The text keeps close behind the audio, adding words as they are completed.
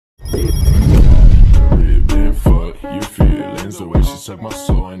took my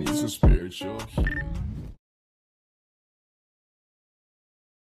soul, I need some spiritual healing.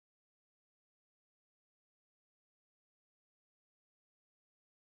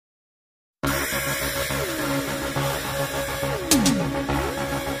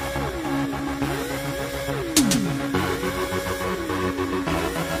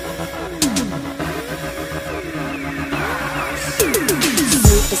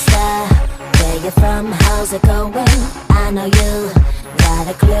 Superstar, where you from? How's it going? I know you got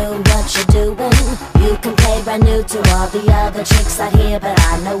a clue what you're doing. You can play brand new to all the other chicks out here, but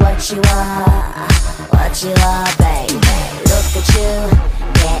I know what you are, baby. Look at you,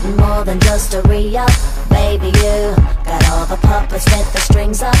 getting more than just a re-up. Baby, you got all the puppets with the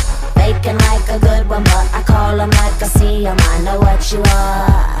strings up, faking like a good one, but I call them like I see them. I know what you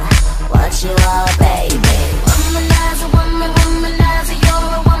are, baby. Womanizer, womanizer,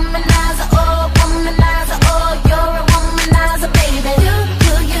 you're a womanizer, oh, womanizer, oh, you're a womanizer, baby. You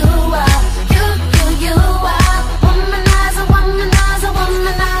are, you are, womanizer, womanizer,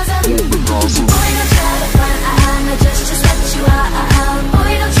 womanizer. Boy, don't try to front, I know just what you are.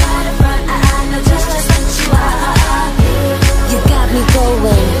 Boy, don't try to front, I know just what you are. You got me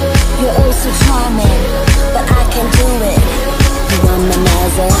going, you're oh so charming, but I can do it, you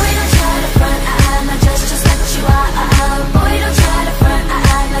womanizer. Boy, don't try to front, I know just what you are. Boy, don't try to front,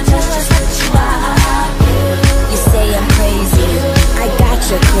 I know just what you are. You say I'm crazy, I got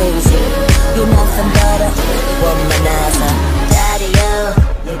you crazy. You're nothing but a womanizer. Daddy,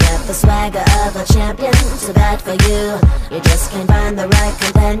 you got the swagger of a champion. Too bad for you, you just can't find the right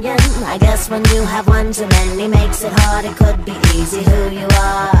companion. I guess when you have one too many makes it hard. It could be easy who you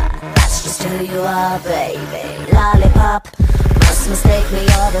are, that's just who you are, baby. Lollipop, must mistake me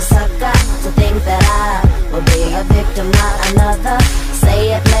or the sucker to think that I will be a victim, not another.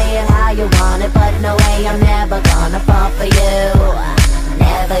 Say it, play it how you want it, but no way, I'm never gonna fall for you.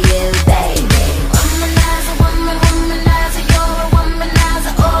 Never you, baby. Womanizer, womanizer, you're a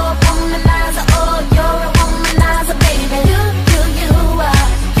womanizer, oh, womanizer, oh, you're a womanizer, baby. You are,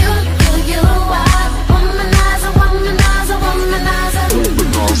 you are, womanizer, womanizer, womanizer.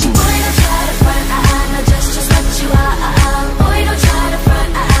 Boy, don't try to front, I know just what you are. Boy, don't try to front,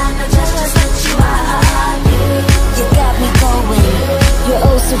 I know just what you are. You got me going, you're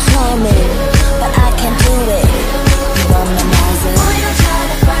oh so charming, but I can't do it, you womanizer. Boy, don't try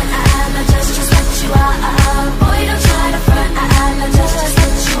to front, I know just what you are. Boy, don't try to front, I know just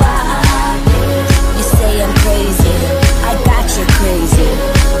what you are. You say I'm crazy, I got you crazy.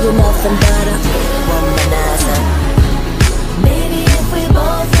 You're nothing but a womanizer. Maybe if we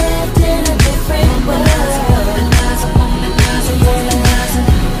both lived in a different world, womanizer, womanizer, womanizer,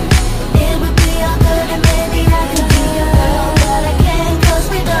 it would be all good and maybe I could be a girl, but I can't 'cause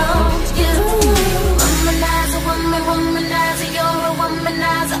we don't. You womanizer, womanizer, you're a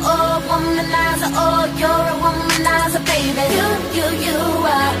womanizer, oh, womanizer, oh, you're a womanizer, baby. You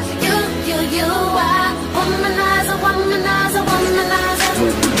are, you are, womanizer, womanizer, womanizer.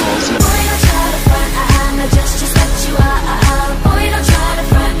 Boy, don't try to front, I know just what you are. Boy, don't try to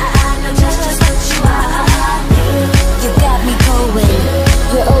front, I know just what you are. You got me going,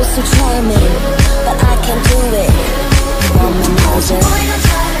 you're oh so charming, but I can't do it, you womanizer. Boy, don't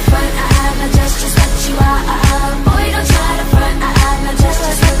try to front, I know just what you are. Boy, don't try to front, I know just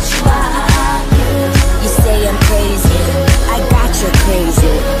what you are. You say I'm crazy, I got you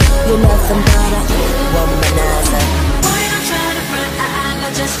crazy. You're nothing but a womanizer. Boy, don't try to front, I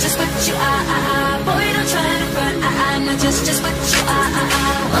know just what you are. Boy, don't try to front, I know just what you are.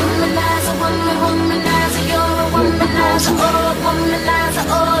 Womanizer, womanizer, you're a womanizer, oh, womanizer,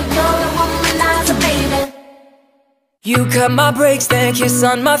 oh, you're a womanizer, baby. You cut my brakes, then kiss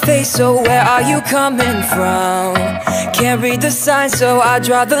on my face. So where are you coming from? Can't read the signs, so I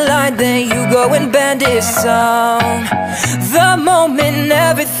draw the line. Then you go and bend it some. The moment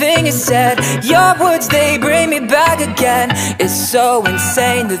everything is said, your words, they bring me back again. It's so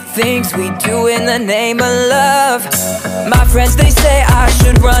insane, the things we do in the name of love. My friends, they say I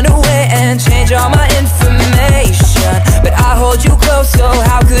should run away and change all my information, but I hold you close, so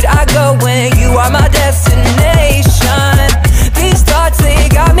how could I go when you are my destination? These thoughts, they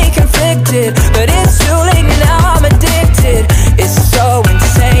got me conflicted, but it's too late now, I'm addicted. It's so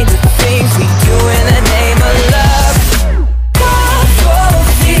insane, the things we do in the name of love. Both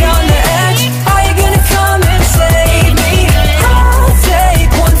feet on the edge, are you gonna come and save me? I'll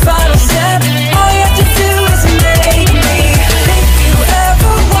take one final step, all you have to do is make me. If you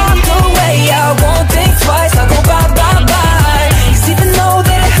ever walk away, I won't think twice, I'll go bye, bye, bye. 'Cause even though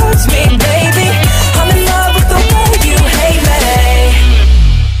that it hurts me, baby, I'm in love with the way you hate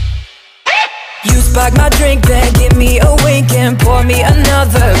Spike my drink, then give me a wink and pour me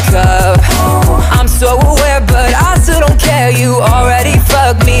another cup. I'm so aware, but I still don't care. You already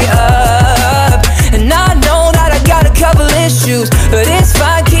fucked me up. And I know that I got a couple issues, but it's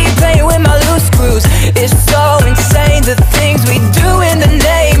fine, keep playing with my loose screws. It's so insane, the things we do in the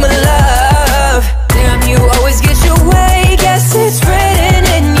name of love. Damn, you always get your way, guess it's written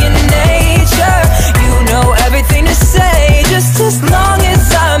in your nature. You know everything to say, just as long as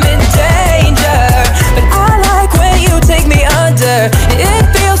I'm in danger. But I like when you take me under, it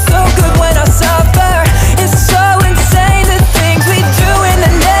feels so good when I suffer. It's so insane, the things we do in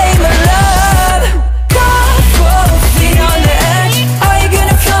the name of love. God, both feet on the edge, are you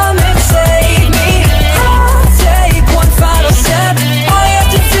gonna come and save me? I'll take one final step, all you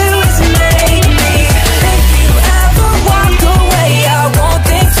have to do is make me. If you ever walk away, I won't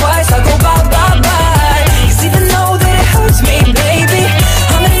think twice, I'll go bye, bye, bye. 'Cause even though that it hurts me, baby,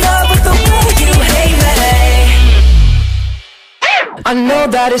 I'm in love with the way you hate me. I know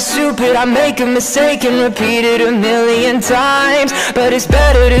that it's stupid, I make a mistake and repeat it a million times, but it's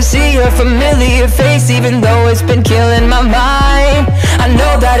better to see your familiar face, even though it's been killing my mind. I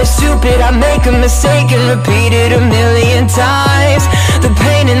know that it's stupid, I make a mistake and repeat it a million times. The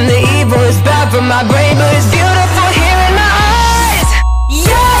pain and the evil is bad for my brain, but it's beautiful here in my eyes.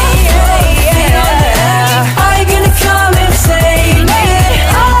 Yeah, yeah, yeah. Are you gonna come and save me?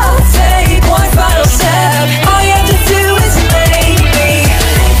 I'll take one final step, all you have to do is make me.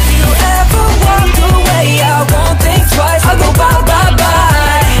 If you ever walk away, I won't think twice, I'll go bye, bye,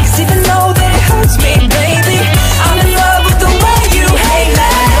 bye. 'Cause even though that it hurts me, baby, I'm in love with the way you hate me.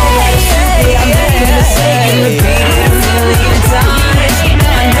 I make a mistake and repeat it a million times.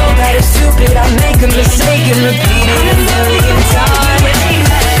 I know that it's stupid, I make a mistake and repeat it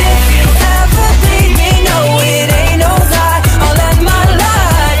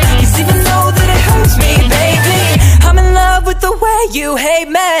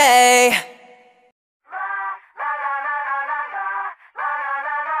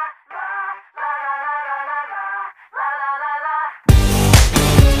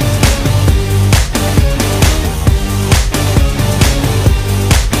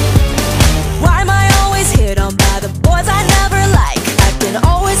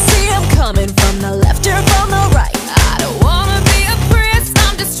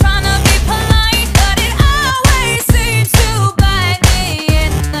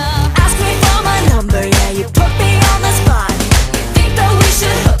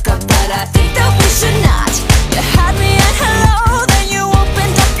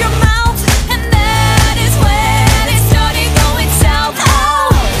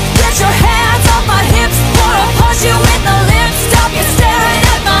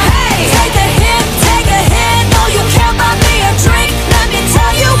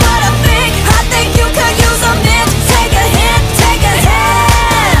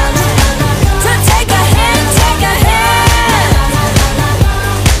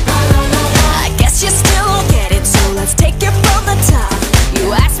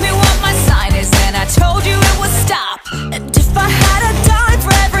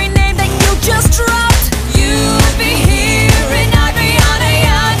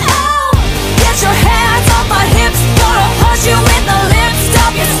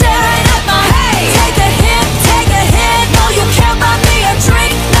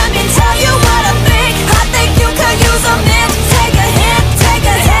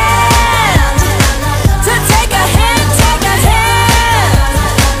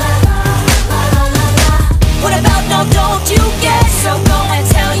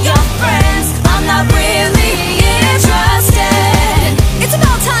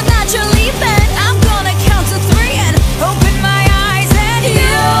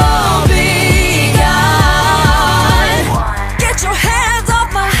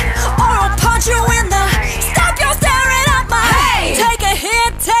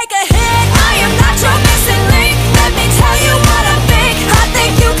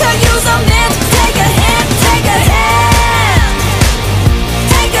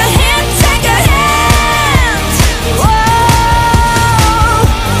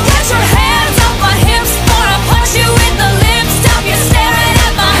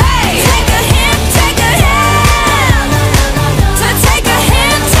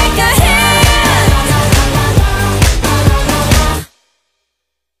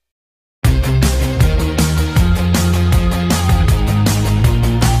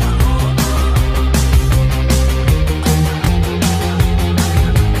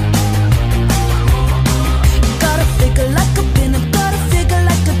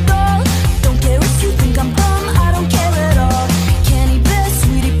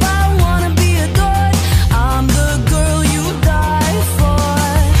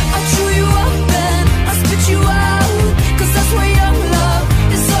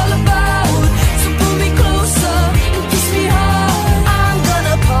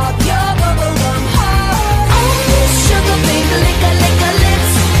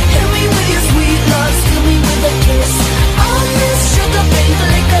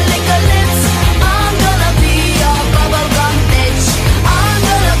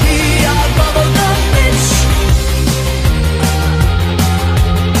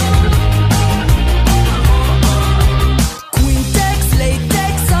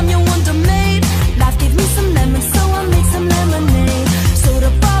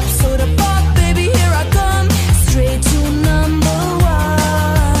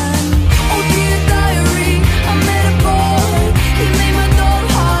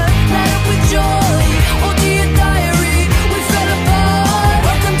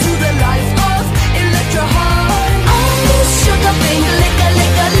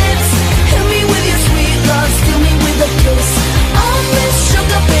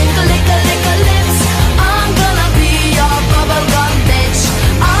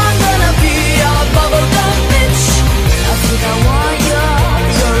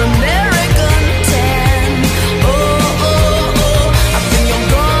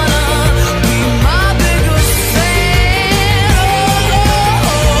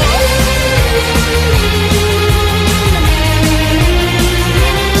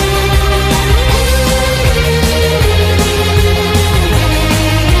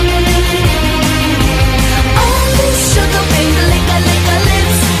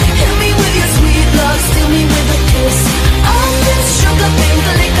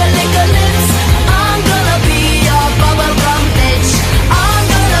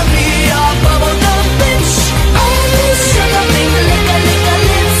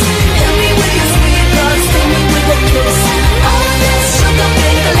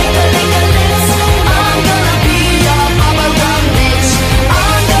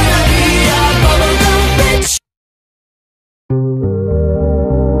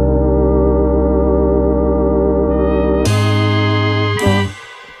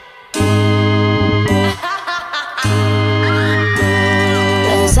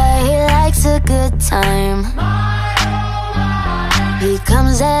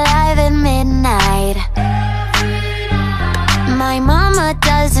comes alive at midnight. My mama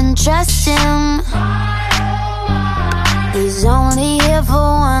doesn't trust him. He's only here for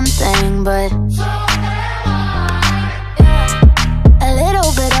one thing, but a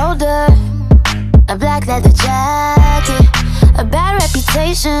little bit older, a black leather jacket, a bad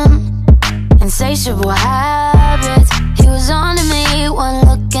reputation, insatiable habits. He was on to me, one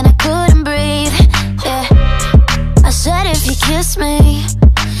look and I couldn't breathe. Yeah, I said if he kissed me,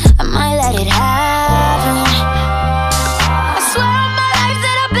 I might let it happen. I swear on my life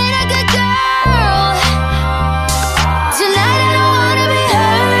that I've been a good girl. Tonight I don't wanna be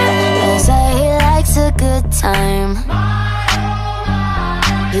hurt. They say he likes a good time.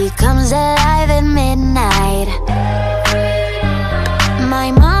 He comes alive at midnight.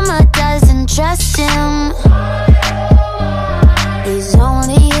 My mama doesn't trust him. He's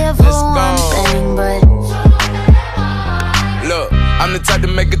only here for one thing, but look, I'm the type to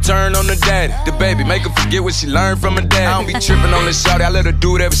make a turn on the daddy. The baby, make her forget what she learned from her dad. I don't be tripping on this shawty, I let her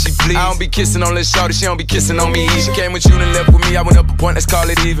do whatever she please. I don't be kissing on this shawty, she don't be kissing on me either. She came with you and left with me, I went up a point, let's call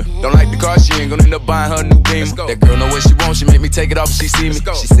it even. Don't like the car, she ain't gonna end up buying her a new Beamer. That girl know what she wants, she make me take it off if she see me.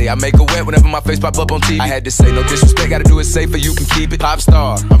 She say I make her wet whenever my face pop up on TV. I had to say no disrespect, gotta do it safer, you can keep it. Pop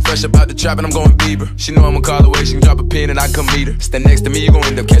star, I'm fresh about the trap and I'm going Bieber. She know I'ma call away, she can drop a pin and I come meet her. Stand next to me, you gon'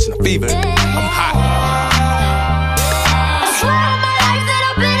 end up catching a fever. I'm hot.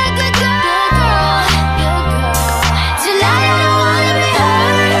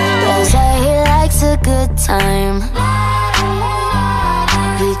 Good time.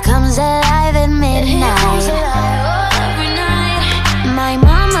 He comes alive at midnight. My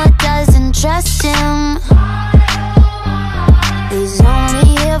mama doesn't trust him. He's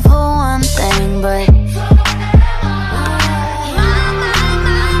only here for one thing, but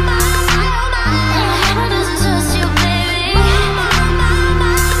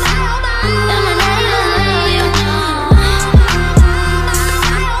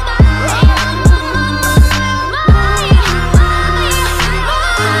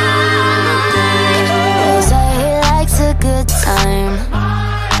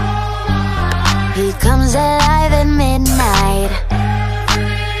comes alive at midnight.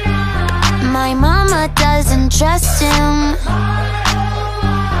 My mama doesn't trust him.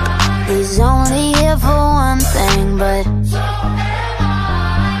 He's only here for one thing, but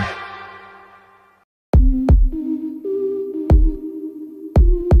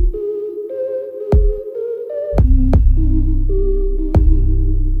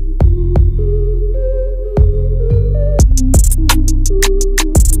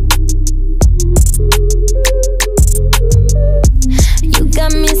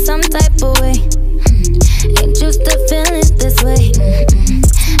some type of way. Ain't used to feeling this way.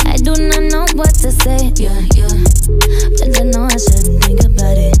 I do not know what to say. Yeah, yeah. But I know I shouldn't think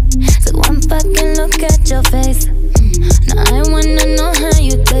about it. So one fucking look at your face. Now I wanna know how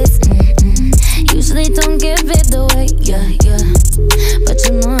you taste. Usually don't give it away. Yeah, yeah. But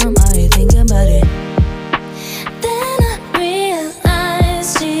you know I'm already thinking about it. Then I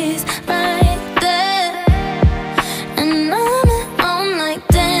realize she's right there, and I'm at home like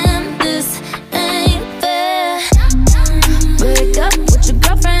damn, this ain't fair. Break up with your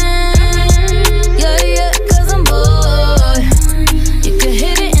girlfriend, yeah, yeah, 'cause I'm bored. You can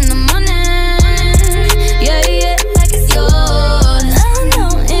hit it in the morning, yeah, yeah, like it's yours. I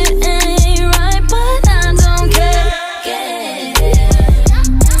know it ain't right, but I don't care.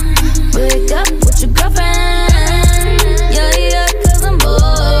 Break up with your girlfriend, yeah, yeah, 'cause I'm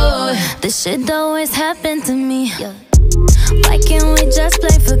bored. This shit always happened to me. Why can't we just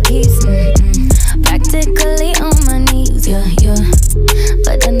play for keeps? Practically on my knees, yeah, yeah.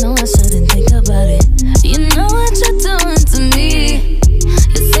 But I know I shouldn't think about it. You know what you're doing to me.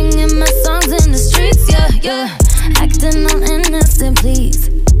 You're singing my songs in the streets, yeah, yeah. Acting all innocent, please.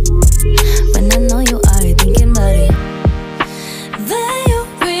 When I know you already thinking about it. Then you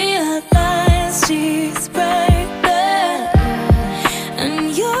realize she's right there,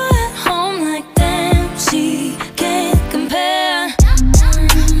 and you're at home like damn, she can't compare.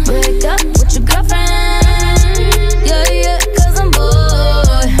 Break up with your girlfriend, yeah, yeah, 'cause I'm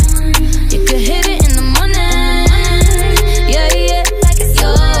bored. You could hit it in the morning, yeah, yeah, like it's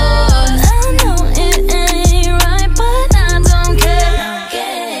yours. I know it ain't right, but I don't care.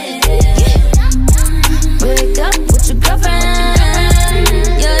 Break up with your girlfriend,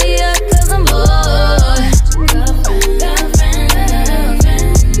 yeah, yeah, 'cause I'm bored.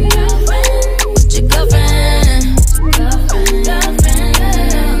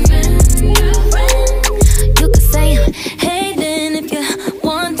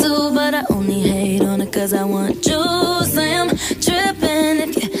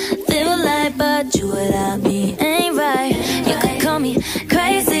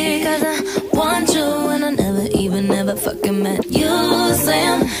 argument. You say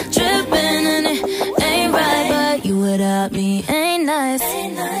I'm tripping and it ain't right, but you without me ain't nice.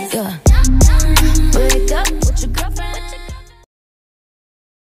 Yeah.